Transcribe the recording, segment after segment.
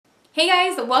Hey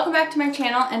guys, welcome back to my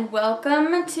channel and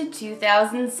welcome to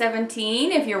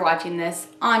 2017. If you're watching this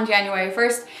on January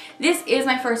 1st, this is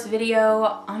my first video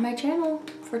on my channel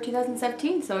for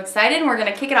 2017. So excited. We're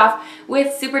going to kick it off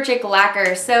with Superchic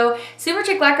Lacquer. So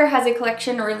Superchic Lacquer has a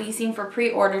collection releasing for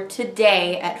pre-order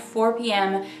today at 4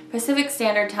 p.m. Pacific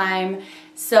Standard Time.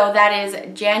 So that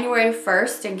is January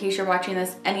 1st, in case you're watching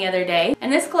this any other day.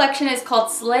 And this collection is called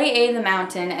Slayeigh the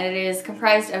Mountain, and it is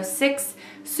comprised of 6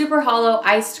 Superholo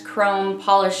Iced Chrome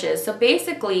polishes. So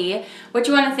basically, what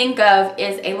you want to think of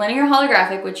is a linear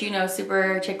holographic, which you know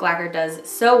Superchic Lacquer does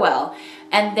so well,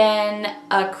 and then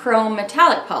a chrome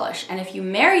metallic polish. And if you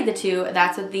marry the two,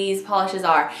 that's what these polishes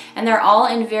are. And they're all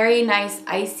in very nice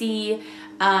icy,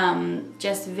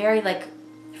 just very like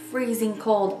freezing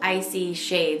cold icy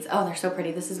shades. Oh, they're so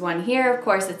pretty. This is one here. Of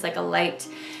course, it's like a light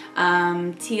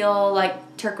teal,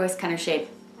 like turquoise kind of shade.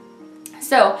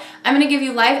 So I'm going to give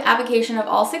you live application of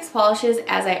all 6 polishes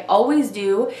as I always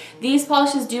do. These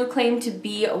polishes do claim to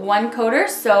be one coater,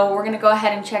 so we're going to go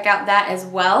ahead and check out that as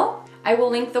well. I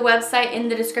will link the website in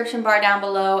the description bar down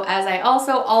below, as I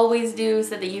also always do,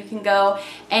 so that you can go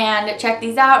and check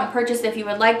these out and purchase if you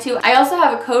would like to. I also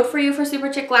have a code for you for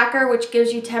Superchic Lacquer, which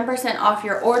gives you 10% off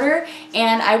your order,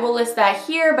 and I will list that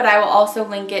here, but I will also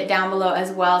link it down below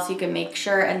as well, so you can make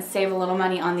sure and save a little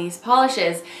money on these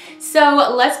polishes.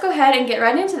 So let's go ahead and get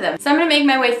right into them. So I'm going to make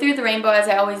my way through the rainbow as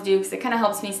I always do, because it kind of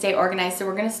helps me stay organized. So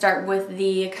we're going to start with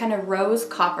the kind of rose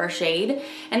copper shade,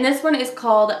 and this one is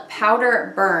called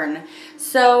Powder Burn.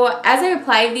 So as I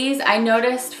applied these, I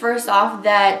noticed first off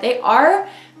that they are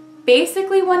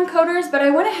basically one coaters, but I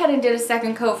went ahead and did a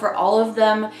second coat for all of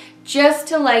them just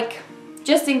to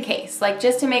just in case,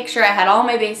 just to make sure I had all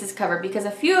my bases covered, because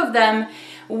a few of them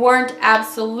weren't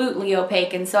absolutely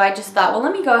opaque, and so I just thought, well,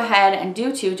 let me go ahead and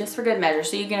do 2 just for good measure.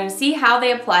 So you're going to see how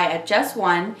they apply at just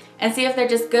 1 and see if they're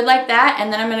just good like that,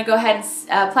 and then I'm going to go ahead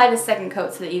and apply the second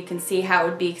coat so that you can see how it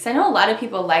would be, because I know a lot of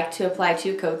people like to apply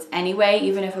 2 coats anyway,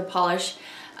 even if a polish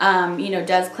you know,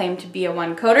 does claim to be a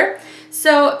one coater.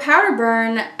 So Powder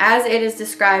Burn, as it is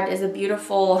described, is a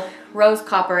beautiful rose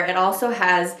copper. It also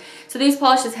has, so these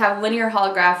polishes have linear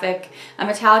holographic, a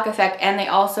metallic effect, and they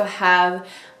also have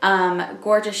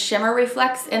gorgeous shimmer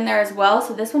reflex in there as well.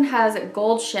 So this one has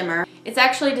gold shimmer. It's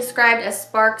actually described as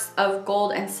sparks of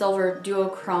gold and silver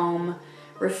duochrome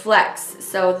reflects.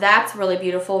 So that's really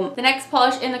beautiful. The next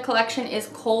polish in the collection is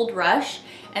Cold Rush,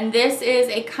 and this is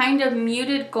a kind of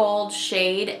muted gold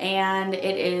shade, and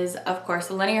it is of course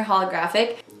a linear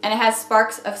holographic, and it has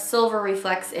sparks of silver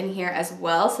reflex in here as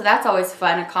well. So that's always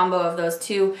fun, a combo of those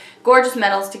 2 gorgeous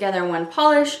metals together in one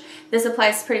polish. This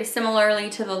applies pretty similarly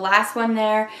to the last one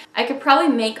there. I could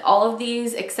probably make all of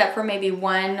these except for maybe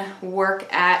one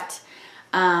work at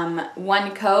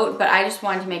one coat, but I just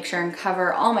wanted to make sure and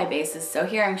cover all my bases. So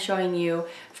here I'm showing you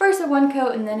first at 1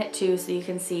 coat and then at 2, so you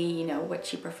can see, you know,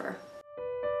 which you prefer.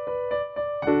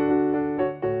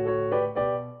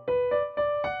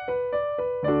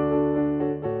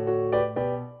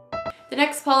 The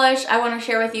next polish I want to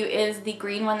share with you is the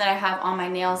green one that I have on my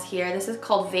nails here. This is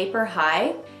called Vapor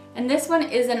High, and this one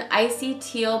is an icy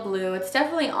teal blue. It's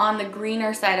definitely on the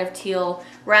greener side of teal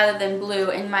rather than blue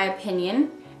in my opinion.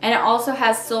 And it also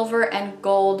has silver and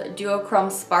gold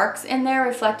duochrome sparks in there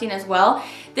reflecting as well.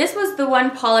 This was the one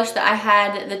polish that I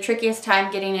had the trickiest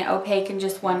time getting it opaque in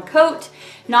just 1 coat.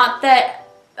 Not that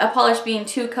a polish being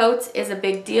 2 coats is a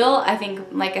big deal. I think,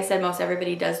 like I said, most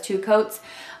everybody does 2 coats.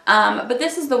 But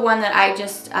this is the one that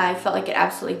I felt like it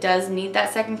absolutely does need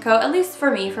that second coat, at least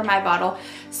for me, for my bottle.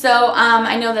 So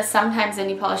I know that sometimes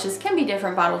any polishes can be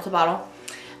different bottle to bottle.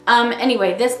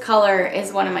 Anyway, this color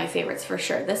is one of my favorites for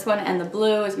sure. This one and the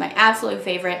blue is my absolute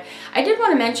favorite. I did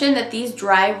want to mention that these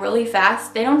dry really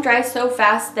fast. They don't dry so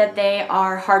fast that they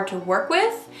are hard to work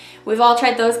with. We've all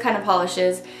tried those kind of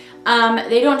polishes.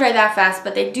 They don't dry that fast,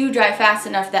 but they do dry fast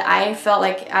enough that I felt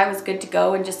like I was good to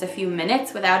go in just a few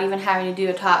minutes without even having to do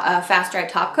a fast dry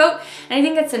top coat. And I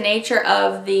think it's the nature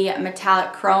of the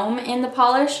metallic chrome in the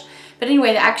polish. But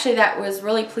anyway, actually that was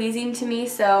really pleasing to me,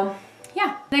 so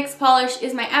yeah. Next polish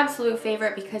is my absolute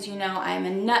favorite, because you know I'm a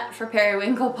nut for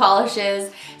periwinkle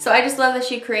polishes. So I just love that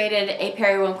she created a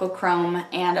periwinkle chrome,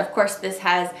 and of course this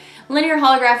has linear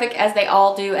holographic, as they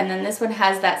all do, and then this one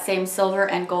has that same silver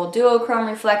and gold duochrome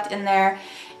reflect in there.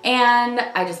 And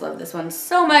I just love this one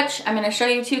so much. I'm going to show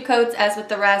you 2 coats as with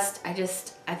the rest.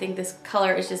 I think this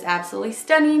color is just absolutely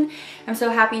stunning. I'm so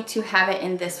happy to have it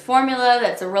in this formula.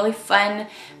 That's a really fun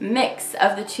mix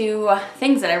of the 2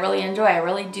 things that I really enjoy. I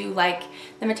really do like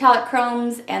the metallic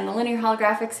chromes and the linear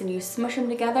holographics, and you smush them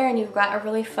together and you've got a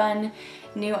really fun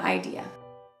new idea.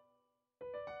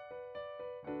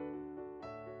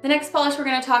 The next polish we're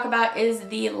going to talk about is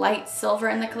the light silver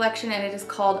in the collection, and it is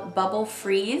called Bubble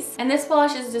Freeze. And this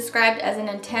polish is described as an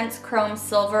intense chrome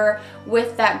silver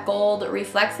with that gold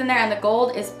reflex in there, and the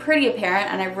gold is pretty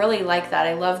apparent, and I really like that.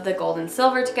 I love the gold and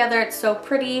silver together. It's so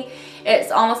pretty.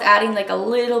 It's almost adding like a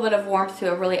little bit of warmth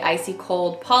to a really icy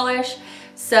cold polish.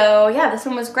 So yeah, this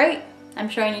one was great. I'm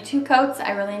showing you 2 coats.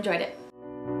 I really enjoyed it.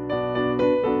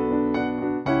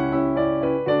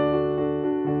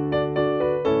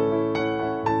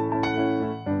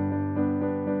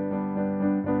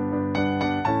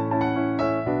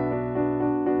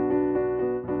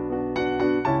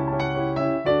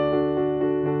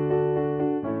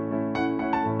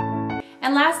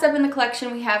 And last up in the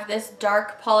collection, we have this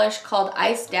dark polish called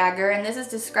Iced Dagger, and this is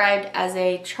described as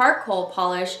a charcoal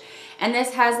polish, and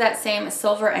this has that same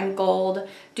silver and gold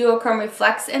duochrome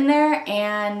reflex in there,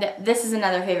 and this is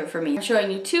another favorite for me. I'm showing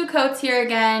you 2 coats here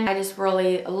again. I just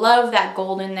really love that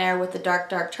gold in there with the dark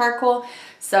charcoal.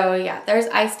 So yeah, there's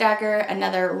Iced Dagger,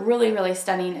 another really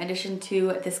stunning addition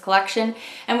to this collection.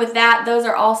 And with that, those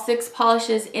are all 6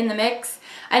 polishes in the mix.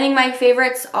 I think my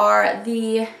favorites are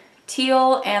the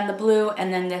teal and the blue,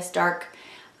 and then this dark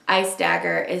Iced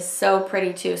Dagger is so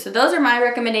pretty too. So those are my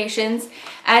recommendations.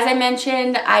 As I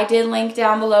mentioned, I did link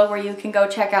down below where you can go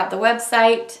check out the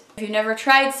website. If you've never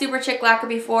tried Superchic Lacquer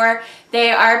before, they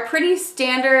are a pretty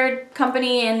standard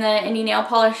company in the indie nail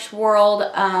polish world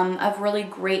of really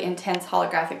great intense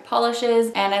holographic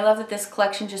polishes, and I love that this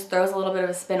collection just throws a little bit of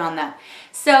a spin on that.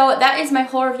 So that is my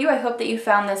whole review. I hope that you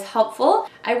found this helpful.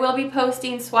 I will be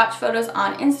posting swatch photos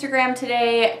on Instagram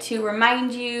today to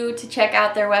remind you to check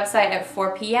out their website at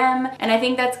 4 p.m. and I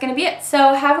think that's going to be it.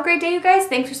 So have a great day, you guys.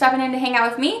 Thanks for stopping in to hang out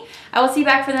with me. I will see you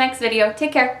back for the next video.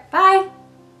 Take care. Bye!